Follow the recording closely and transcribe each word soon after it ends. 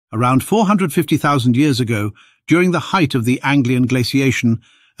Around 450,000 years ago, during the height of the Anglian glaciation,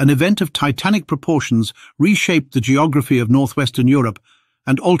 an event of titanic proportions reshaped the geography of northwestern Europe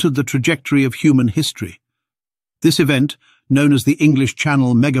and altered the trajectory of human history. This event, known as the English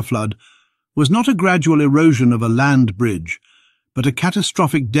Channel megaflood, was not a gradual erosion of a land bridge, but a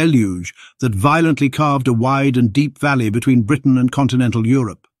catastrophic deluge that violently carved a wide and deep valley between Britain and continental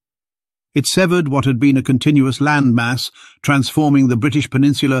Europe. It severed what had been a continuous landmass, transforming the British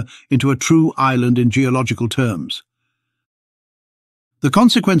peninsula into a true island in geological terms. The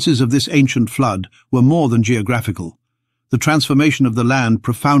consequences of this ancient flood were more than geographical. The transformation of the land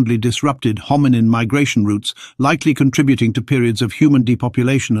profoundly disrupted hominin migration routes, likely contributing to periods of human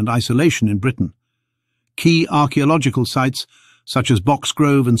depopulation and isolation in Britain. Key archaeological sites, such as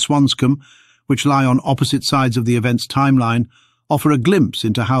Boxgrove and Swanscombe, which lie on opposite sides of the event's timeline, offer a glimpse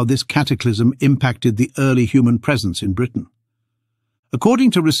into how this cataclysm impacted the early human presence in Britain.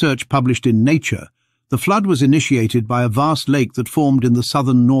 According to research published in Nature, the flood was initiated by a vast lake that formed in the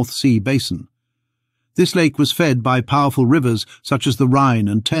southern North Sea basin. This lake was fed by powerful rivers such as the Rhine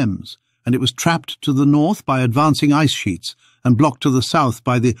and Thames, and it was trapped to the north by advancing ice sheets and blocked to the south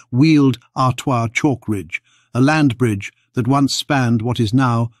by the wheeled Artois chalk ridge, a land bridge that once spanned what is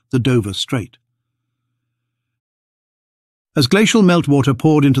now the Dover Strait. As glacial meltwater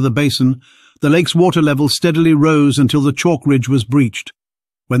poured into the basin, the lake's water level steadily rose until the chalk ridge was breached.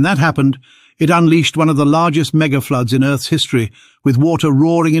 When that happened, it unleashed one of the largest megafloods in Earth's history, with water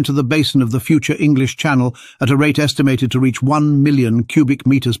roaring into the basin of the future English Channel at a rate estimated to reach 1 million cubic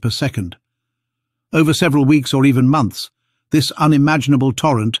meters per second. Over several weeks or even months, this unimaginable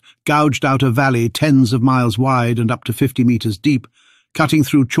torrent gouged out a valley tens of miles wide and up to 50 meters deep, cutting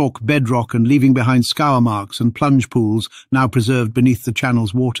through chalk bedrock and leaving behind scour marks and plunge pools now preserved beneath the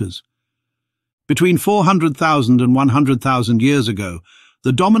channel's waters. Between 400,000 and 100,000 years ago,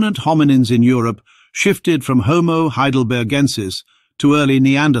 the dominant hominins in Europe shifted from Homo heidelbergensis to early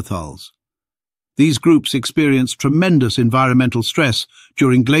Neanderthals. These groups experienced tremendous environmental stress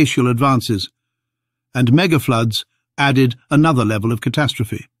during glacial advances, and megafloods added another level of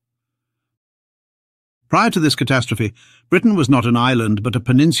catastrophe. Prior to this catastrophe, Britain was not an island but a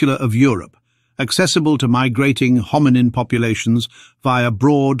peninsula of Europe, accessible to migrating hominin populations via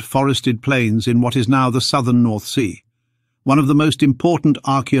broad forested plains in what is now the southern North Sea. One of the most important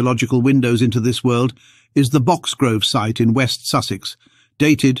archaeological windows into this world is the Boxgrove site in West Sussex,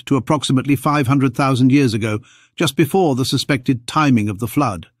 dated to approximately 500,000 years ago, just before the suspected timing of the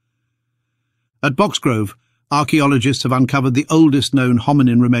flood. At Boxgrove, archaeologists have uncovered the oldest known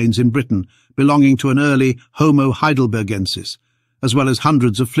hominin remains in Britain, belonging to an early Homo heidelbergensis, as well as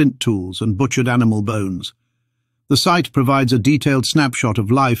hundreds of flint tools and butchered animal bones. The site provides a detailed snapshot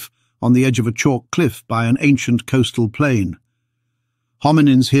of life on the edge of a chalk cliff by an ancient coastal plain.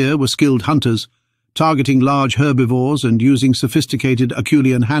 Hominins here were skilled hunters, targeting large herbivores and using sophisticated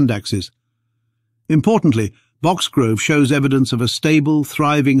Acheulean hand axes. Importantly, Boxgrove shows evidence of a stable,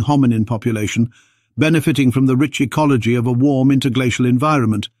 thriving hominin population, benefiting from the rich ecology of a warm interglacial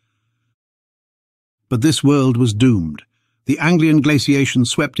environment. But this world was doomed. The Anglian glaciation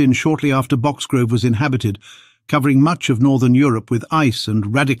swept in shortly after Boxgrove was inhabited, covering much of northern Europe with ice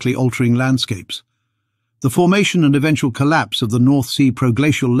and radically altering landscapes. The formation and eventual collapse of the North Sea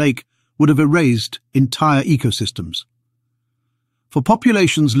proglacial lake would have erased entire ecosystems. For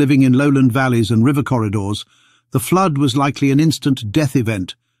populations living in lowland valleys and river corridors, the flood was likely an instant death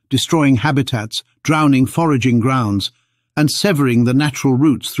event, destroying habitats, drowning foraging grounds, and severing the natural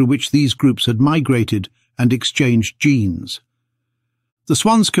routes through which these groups had migrated and exchanged genes. The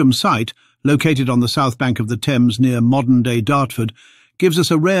Swanscombe site, located on the south bank of the Thames near modern-day Dartford, gives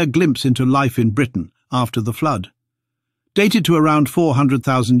us a rare glimpse into life in Britain after the flood. Dated to around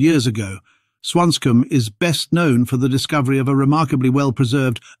 400,000 years ago, Swanscombe is best known for the discovery of a remarkably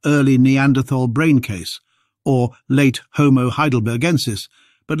well-preserved early Neanderthal brain case, or late Homo heidelbergensis,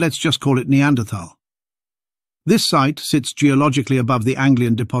 but let's just call it Neanderthal. This site sits geologically above the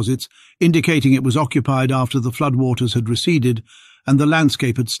Anglian deposits, indicating it was occupied after the floodwaters had receded and the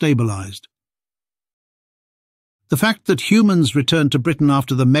landscape had stabilized. The fact that humans returned to Britain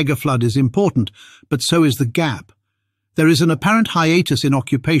after the megaflood is important, but so is the gap. There is an apparent hiatus in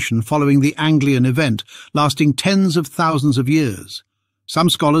occupation following the Anglian event, lasting tens of thousands of years. Some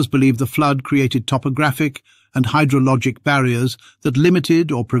scholars believe the flood created topographic and hydrologic barriers that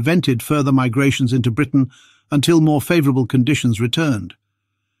limited or prevented further migrations into Britain until more favourable conditions returned.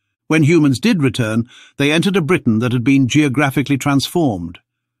 When humans did return, they entered a Britain that had been geographically transformed.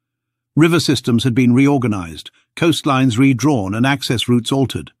 River systems had been reorganised, coastlines redrawn and access routes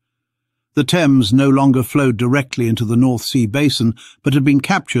altered. The Thames no longer flowed directly into the North Sea basin, but had been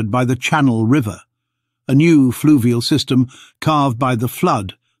captured by the Channel River, a new fluvial system carved by the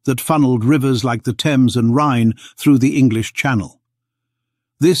flood that funneled rivers like the Thames and Rhine through the English Channel.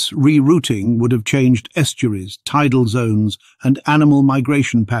 This rerouting would have changed estuaries, tidal zones, and animal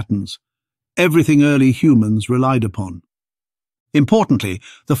migration patterns, everything early humans relied upon. Importantly,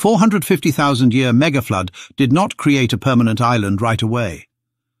 the 450,000-year megaflood did not create a permanent island right away.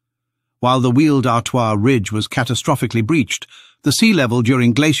 While the Wheal d'Artois Ridge was catastrophically breached, the sea level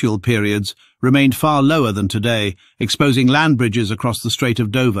during glacial periods remained far lower than today, exposing land bridges across the Strait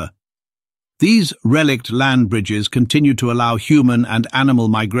of Dover. These relict land bridges continued to allow human and animal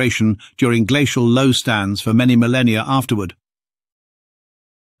migration during glacial low stands for many millennia afterward.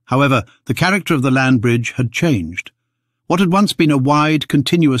 However, the character of the land bridge had changed. What had once been a wide,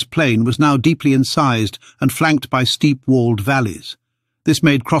 continuous plain was now deeply incised and flanked by steep-walled valleys. This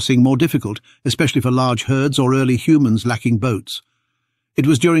made crossing more difficult, especially for large herds or early humans lacking boats. It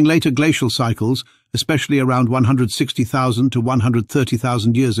was during later glacial cycles, especially around 160,000 to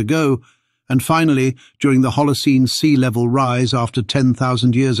 130,000 years ago, and finally during the Holocene sea level rise after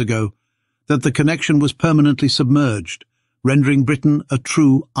 10,000 years ago, that the connection was permanently submerged, rendering Britain a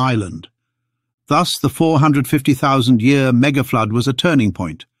true island. Thus, the 450,000-year megaflood was a turning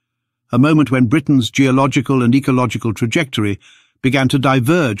point, a moment when Britain's geological and ecological trajectory began to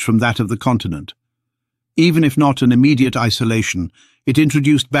diverge from that of the continent. Even if not an immediate isolation, it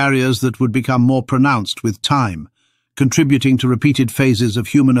introduced barriers that would become more pronounced with time, contributing to repeated phases of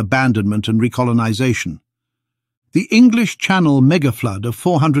human abandonment and recolonization. The English Channel megaflood of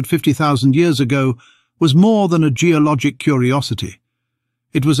 450,000 years ago was more than a geologic curiosity.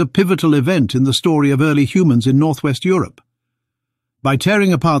 It was a pivotal event in the story of early humans in northwest Europe. By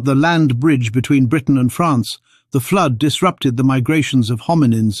tearing apart the land bridge between Britain and France, the flood disrupted the migrations of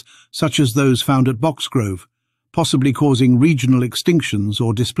hominins such as those found at Boxgrove, possibly causing regional extinctions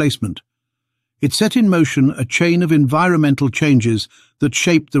or displacement. It set in motion a chain of environmental changes that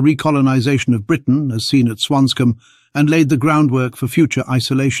shaped the recolonization of Britain, as seen at Swanscombe, and laid the groundwork for future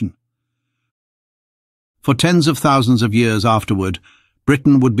isolation. For tens of thousands of years afterward,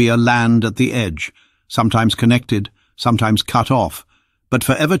 Britain would be a land at the edge, sometimes connected, sometimes cut off, but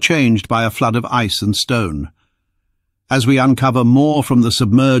forever changed by a flood of ice and stone. As we uncover more from the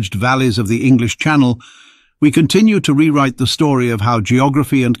submerged valleys of the English Channel, we continue to rewrite the story of how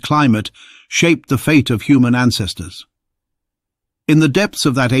geography and climate shaped the fate of human ancestors. In the depths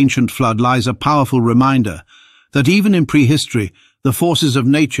of that ancient flood lies a powerful reminder that even in prehistory, the forces of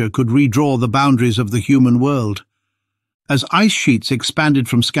nature could redraw the boundaries of the human world. As ice sheets expanded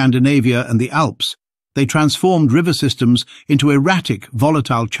from Scandinavia and the Alps, they transformed river systems into erratic,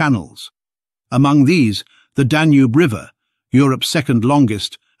 volatile channels. Among these, the Danube River, Europe's second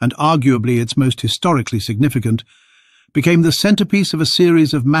longest and arguably its most historically significant, became the centerpiece of a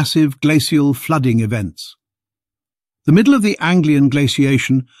series of massive glacial flooding events. The middle of the Anglian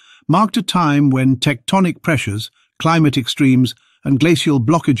glaciation marked a time when tectonic pressures, climate extremes, and glacial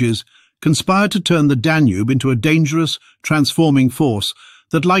blockages conspired to turn the Danube into a dangerous, transforming force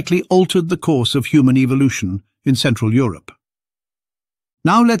that likely altered the course of human evolution in Central Europe.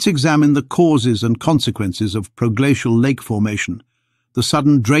 Now let's examine the causes and consequences of proglacial lake formation, the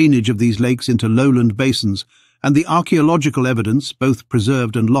sudden drainage of these lakes into lowland basins, and the archaeological evidence, both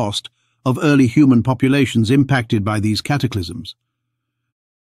preserved and lost, of early human populations impacted by these cataclysms.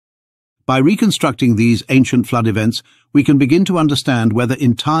 By reconstructing these ancient flood events, we can begin to understand whether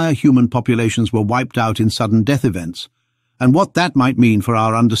entire human populations were wiped out in sudden death events, and what that might mean for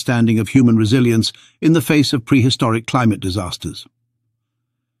our understanding of human resilience in the face of prehistoric climate disasters.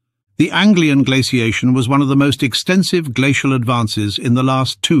 The Anglian glaciation was one of the most extensive glacial advances in the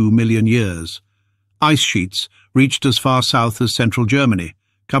last 2 million years. Ice sheets reached as far south as central Germany,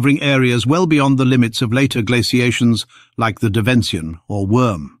 covering areas well beyond the limits of later glaciations like the Davensian or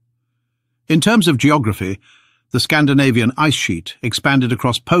Würm. In terms of geography, the Scandinavian ice sheet expanded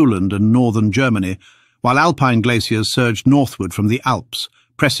across Poland and northern Germany, while alpine glaciers surged northward from the Alps,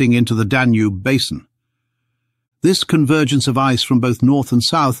 pressing into the Danube basin. This convergence of ice from both north and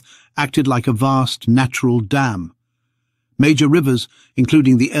south acted like a vast natural dam. Major rivers,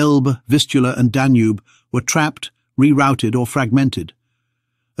 including the Elbe, Vistula and Danube, were trapped, rerouted or fragmented.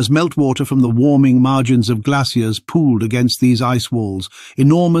 As meltwater from the warming margins of glaciers pooled against these ice walls,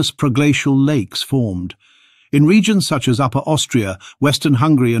 enormous proglacial lakes formed. In regions such as Upper Austria, Western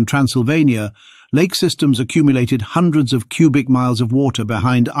Hungary and Transylvania, lake systems accumulated hundreds of cubic miles of water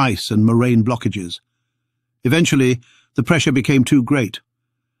behind ice and moraine blockages. Eventually, the pressure became too great.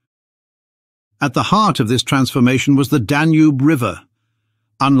 At the heart of this transformation was the Danube River.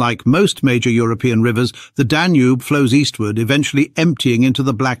 Unlike most major European rivers, the Danube flows eastward, eventually emptying into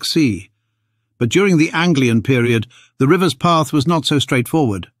the Black Sea. But during the Anglian period, the river's path was not so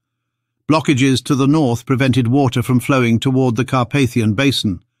straightforward. Blockages to the north prevented water from flowing toward the Carpathian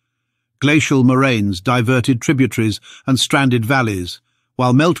Basin. Glacial moraines diverted tributaries and stranded valleys,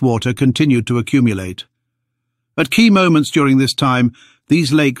 while meltwater continued to accumulate. At key moments during this time,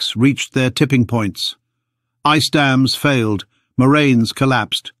 these lakes reached their tipping points. Ice dams failed, moraines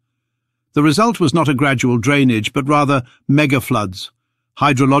collapsed. The result was not a gradual drainage, but rather megafloods,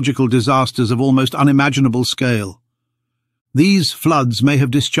 hydrological disasters of almost unimaginable scale. These floods may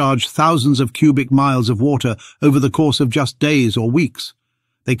have discharged thousands of cubic miles of water over the course of just days or weeks.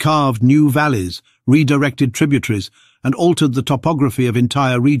 They carved new valleys, redirected tributaries, and altered the topography of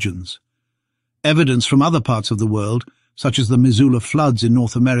entire regions. Evidence from other parts of the world, such as the Missoula floods in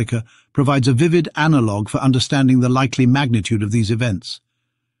North America, provides a vivid analogue for understanding the likely magnitude of these events.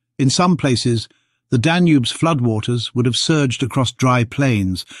 In some places, the Danube's floodwaters would have surged across dry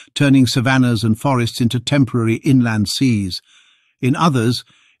plains, turning savannas and forests into temporary inland seas. In others,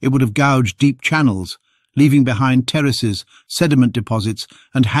 it would have gouged deep channels, leaving behind terraces, sediment deposits,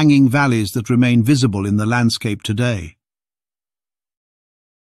 and hanging valleys that remain visible in the landscape today.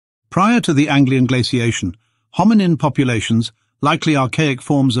 Prior to the Anglian glaciation, hominin populations, likely archaic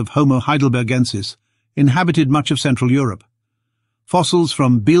forms of Homo heidelbergensis, inhabited much of Central Europe. Fossils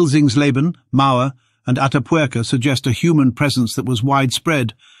from Bielsingsleben, Mauer, and Atapuerca suggest a human presence that was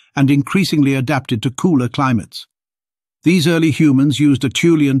widespread and increasingly adapted to cooler climates. These early humans used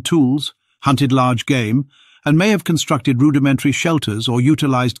Acheulean tools, hunted large game, and may have constructed rudimentary shelters or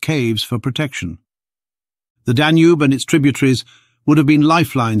utilized caves for protection. The Danube and its tributaries would have been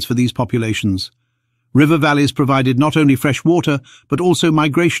lifelines for these populations. River valleys provided not only fresh water, but also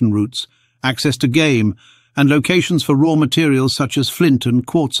migration routes, access to game, and locations for raw materials such as flint and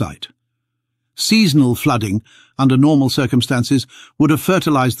quartzite. Seasonal flooding, under normal circumstances, would have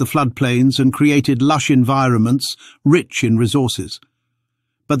fertilized the floodplains and created lush environments rich in resources.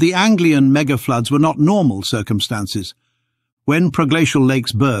 But the Anglian megafloods were not normal circumstances. When proglacial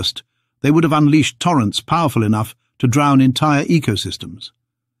lakes burst, they would have unleashed torrents powerful enough to drown entire ecosystems.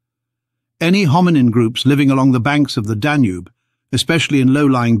 Any hominin groups living along the banks of the Danube, especially in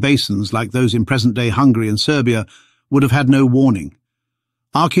low-lying basins like those in present-day Hungary and Serbia, would have had no warning.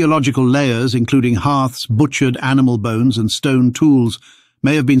 Archaeological layers, including hearths, butchered animal bones, and stone tools,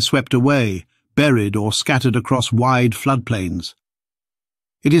 may have been swept away, buried, or scattered across wide floodplains.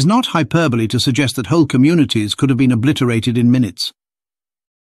 It is not hyperbole to suggest that whole communities could have been obliterated in minutes.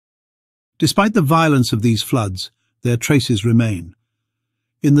 Despite the violence of these floods, their traces remain.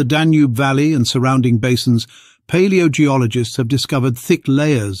 In the Danube Valley and surrounding basins, paleogeologists have discovered thick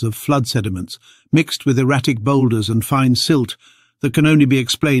layers of flood sediments, mixed with erratic boulders and fine silt, that can only be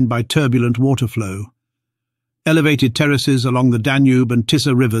explained by turbulent water flow. Elevated terraces along the Danube and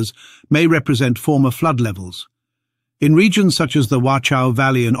Tisa rivers may represent former flood levels. In regions such as the Wachau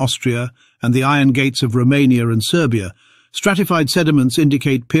Valley in Austria and the Iron Gates of Romania and Serbia, stratified sediments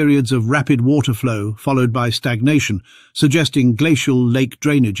indicate periods of rapid water flow followed by stagnation, suggesting glacial lake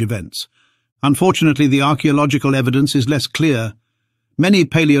drainage events. Unfortunately, the archaeological evidence is less clear. Many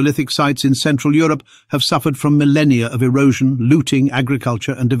Paleolithic sites in Central Europe have suffered from millennia of erosion, looting,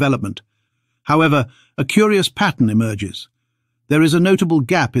 agriculture, and development. However, a curious pattern emerges. There is a notable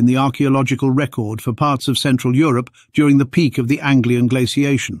gap in the archaeological record for parts of Central Europe during the peak of the Anglian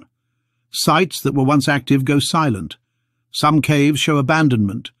glaciation. Sites that were once active go silent. Some caves show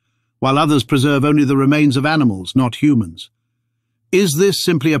abandonment, while others preserve only the remains of animals, not humans. Is this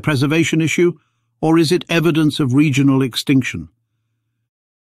simply a preservation issue, or is it evidence of regional extinction?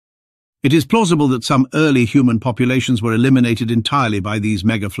 It is plausible that some early human populations were eliminated entirely by these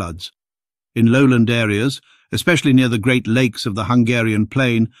megafloods. In lowland areas, especially near the Great Lakes of the Hungarian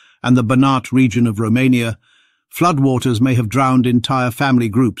Plain and the Banat region of Romania, floodwaters may have drowned entire family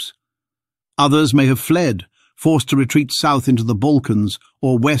groups. Others may have fled, forced to retreat south into the Balkans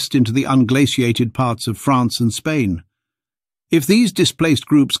or west into the unglaciated parts of France and Spain. If these displaced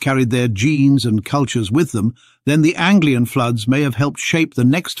groups carried their genes and cultures with them, then the Anglian floods may have helped shape the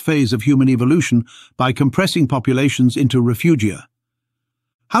next phase of human evolution by compressing populations into refugia.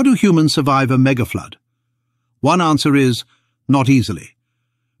 How do humans survive a megaflood? One answer is, not easily.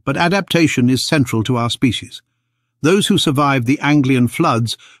 But adaptation is central to our species. Those who survived the Anglian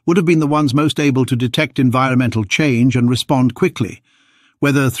floods would have been the ones most able to detect environmental change and respond quickly,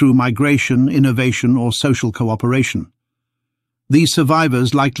 whether through migration, innovation, or social cooperation. These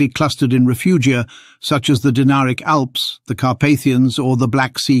survivors likely clustered in refugia such as the Dinaric Alps, the Carpathians, or the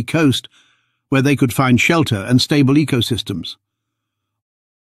Black Sea coast, where they could find shelter and stable ecosystems.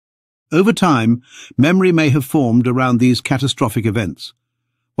 Over time, memory may have formed around these catastrophic events.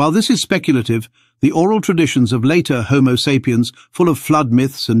 While this is speculative, the oral traditions of later Homo sapiens, full of flood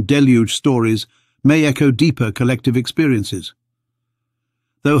myths and deluge stories, may echo deeper collective experiences.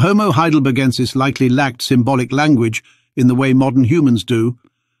 Though Homo heidelbergensis likely lacked symbolic language in the way modern humans do,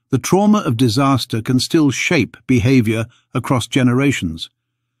 the trauma of disaster can still shape behavior across generations.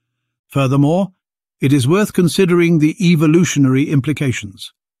 Furthermore, it is worth considering the evolutionary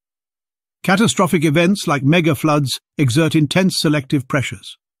implications. Catastrophic events like megafloods exert intense selective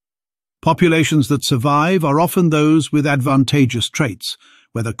pressures. Populations that survive are often those with advantageous traits,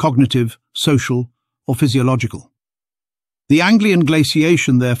 whether cognitive, social, or physiological. The Anglian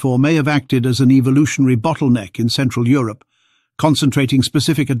glaciation, therefore, may have acted as an evolutionary bottleneck in Central Europe, concentrating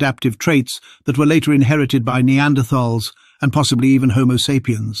specific adaptive traits that were later inherited by Neanderthals and possibly even Homo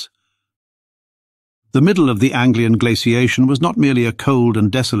sapiens. The middle of the Anglian glaciation was not merely a cold and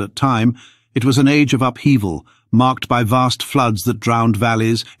desolate time, it was an age of upheaval, marked by vast floods that drowned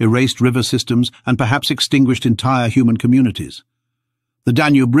valleys, erased river systems, and perhaps extinguished entire human communities. The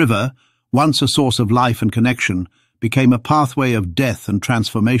Danube River, once a source of life and connection, became a pathway of death and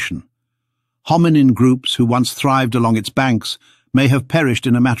transformation. Hominin groups who once thrived along its banks may have perished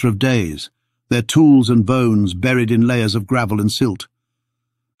in a matter of days, their tools and bones buried in layers of gravel and silt.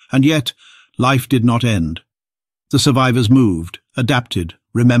 And yet, life did not end. The survivors moved, adapted,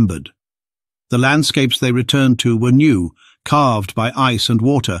 remembered. The landscapes they returned to were new, carved by ice and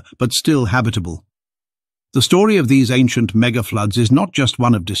water, but still habitable. The story of these ancient megafloods is not just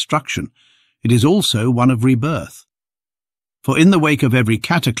one of destruction, it is also one of rebirth. For in the wake of every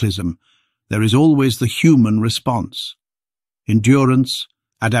cataclysm, there is always the human response: endurance,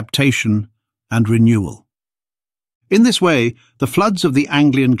 adaptation, and renewal. In this way, the floods of the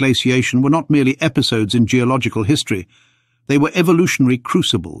Anglian glaciation were not merely episodes in geological history. They were evolutionary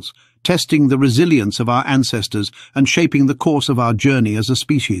crucibles, testing the resilience of our ancestors and shaping the course of our journey as a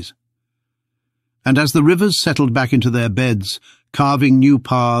species. And as the rivers settled back into their beds, carving new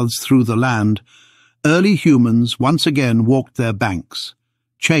paths through the land, early humans once again walked their banks,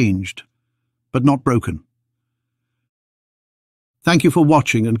 changed, but not broken. Thank you for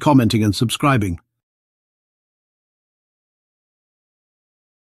watching and commenting and subscribing.